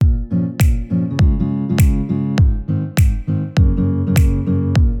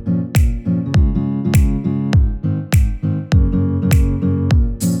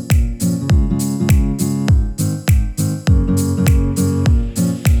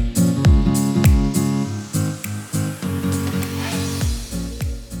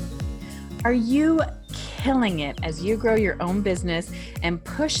Are you killing it as you grow your own business and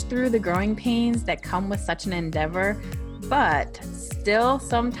push through the growing pains that come with such an endeavor, but still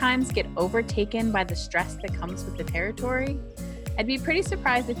sometimes get overtaken by the stress that comes with the territory? I'd be pretty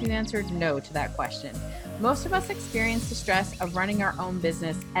surprised if you answered no to that question. Most of us experience the stress of running our own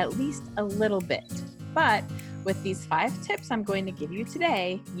business at least a little bit. But with these 5 tips I'm going to give you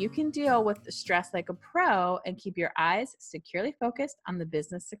today, you can deal with the stress like a pro and keep your eyes securely focused on the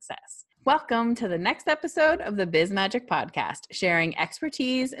business success. Welcome to the next episode of the Biz Magic Podcast, sharing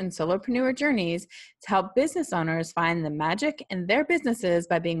expertise and solopreneur journeys to help business owners find the magic in their businesses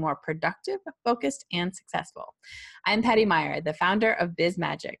by being more productive, focused, and successful. I'm Patty Meyer, the founder of Biz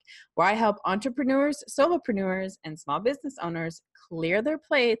Magic, where I help entrepreneurs, solopreneurs, and small business owners clear their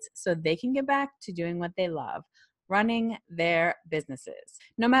plates so they can get back to doing what they love, running their businesses.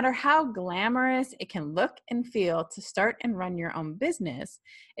 No matter how glamorous it can look and feel to start and run your own business,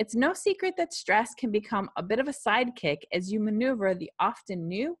 it's no secret that stress can become a bit of a sidekick as you maneuver the often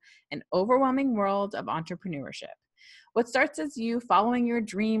new and overwhelming world of entrepreneurship. What starts as you following your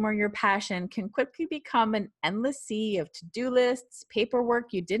dream or your passion can quickly become an endless sea of to-do lists,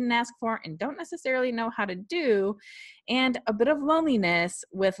 paperwork you didn't ask for and don't necessarily know how to do, and a bit of loneliness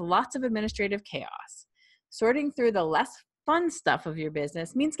with lots of administrative chaos. Sorting through the less fun stuff of your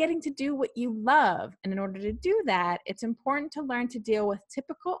business means getting to do what you love. And in order to do that, it's important to learn to deal with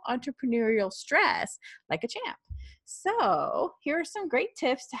typical entrepreneurial stress like a champ. So here are some great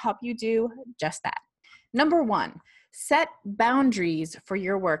tips to help you do just that. Number 1, set boundaries for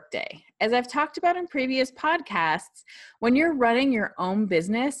your workday. As I've talked about in previous podcasts, when you're running your own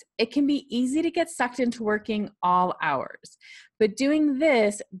business, it can be easy to get sucked into working all hours. But doing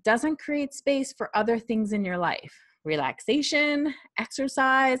this doesn't create space for other things in your life. Relaxation,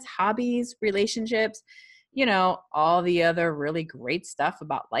 exercise, hobbies, relationships, all the other really great stuff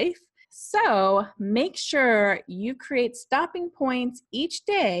about life. So make sure you create stopping points each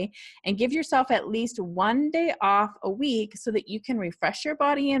day and give yourself at least one day off a week so that you can refresh your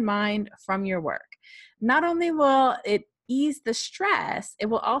body and mind from your work. Not only will it ease the stress, it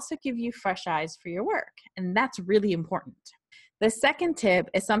will also give you fresh eyes for your work. And that's really important. The second tip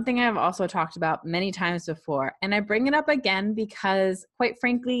is something I've also talked about many times before, and I bring it up again because, quite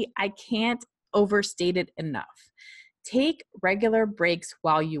frankly, I can't overstate it enough. Take regular breaks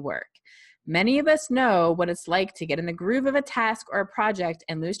while you work. Many of us know what it's like to get in the groove of a task or a project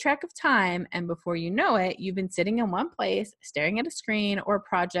and lose track of time, and before you know it, you've been sitting in one place, staring at a screen or a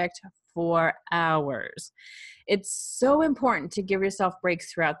project for hours. It's so important to give yourself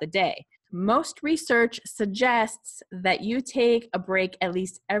breaks throughout the day. Most research suggests that you take a break at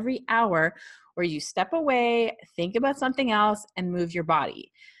least every hour where you step away, think about something else, and move your body.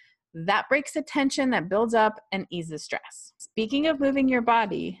 That breaks the tension that builds up and eases stress. Speaking of moving your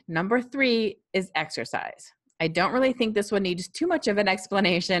body, number 3 is exercise. I don't really think this one needs too much of an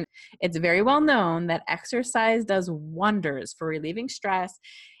explanation. It's very well known that exercise does wonders for relieving stress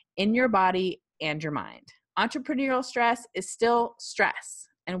in your body and your mind. Entrepreneurial stress is still stress.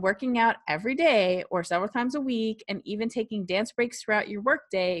 And working out every day or several times a week and even taking dance breaks throughout your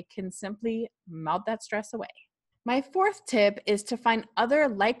workday can simply melt that stress away. My 4th tip is to find other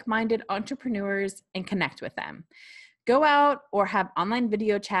like-minded entrepreneurs and connect with them. Go out or have online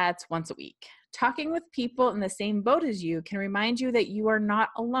video chats once a week. Talking with people in the same boat as you can remind you that you are not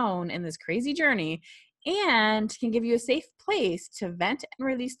alone in this crazy journey and can give you a safe place to vent and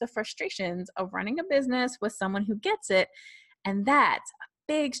release the frustrations of running a business with someone who gets it, and that's a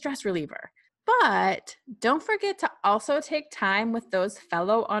big stress reliever. But don't forget to also take time with those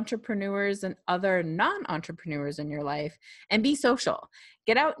fellow entrepreneurs and other non-entrepreneurs in your life and be social.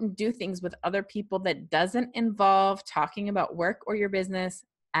 Get out and do things with other people that doesn't involve talking about work or your business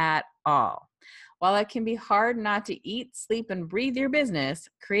at all. While it can be hard not to eat, sleep, and breathe your business,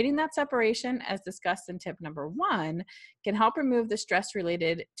 creating that separation, as discussed in tip number 1, can help remove the stress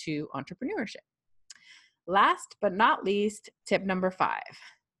related to entrepreneurship. Last but not least, tip number 5.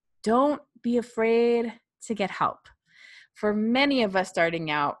 Don't be afraid to get help. For many of us starting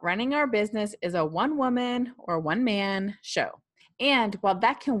out, running our business is a one-woman or one-man show. And while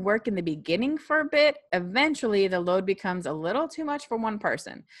that can work in the beginning for a bit, eventually the load becomes a little too much for one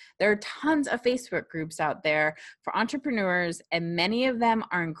person. There are tons of Facebook groups out there for entrepreneurs, and many of them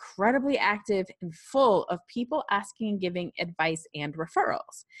are incredibly active and full of people asking and giving advice and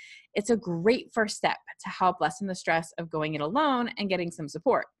referrals. It's a great first step to help lessen the stress of going it alone and getting some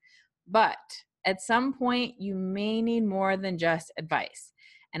support. But at some point, you may need more than just advice.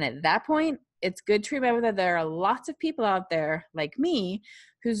 And at that point, it's good to remember that there are lots of people out there like me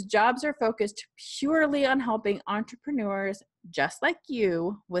whose jobs are focused purely on helping entrepreneurs just like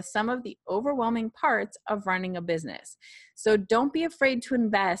you, with some of the overwhelming parts of running a business. So don't be afraid to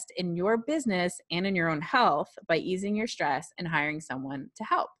invest in your business and in your own health by easing your stress and hiring someone to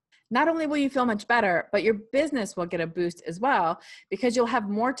help. Not only will you feel much better, but your business will get a boost as well because you'll have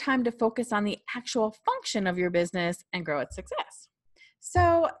more time to focus on the actual function of your business and grow its success.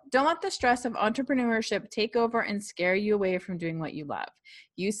 So don't let the stress of entrepreneurship take over and scare you away from doing what you love.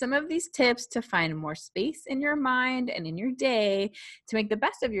 Use some of these tips to find more space in your mind and in your day to make the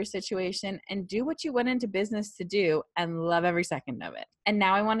best of your situation and do what you went into business to do and love every second of it. And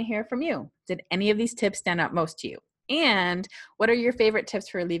now I want to hear from you. Did any of these tips stand out most to you? And what are your favorite tips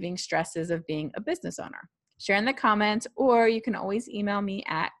for relieving stresses of being a business owner? Share in the comments, or you can always email me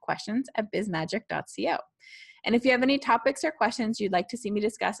at questions@bizmagic.co. And if you have any topics or questions you'd like to see me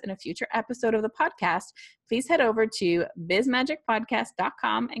discuss in a future episode of the podcast, please head over to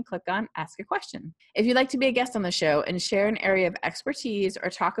bizmagicpodcast.com and click on Ask a Question. If you'd like to be a guest on the show and share an area of expertise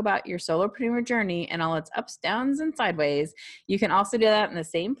or talk about your solopreneur journey and all its ups, downs, and sideways, you can also do that in the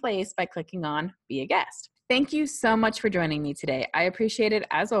same place by clicking on Be a Guest. Thank you so much for joining me today. I appreciate it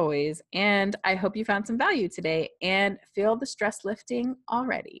as always, and I hope you found some value today and feel the stress lifting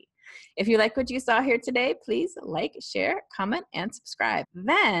already. If you like what you saw here today, please like, share, comment, and subscribe.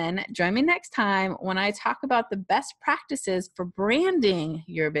 Then join me next time when I talk about the best practices for branding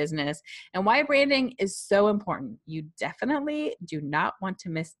your business and why branding is so important. You definitely do not want to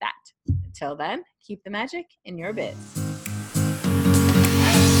miss that. Until then, keep the magic in your biz.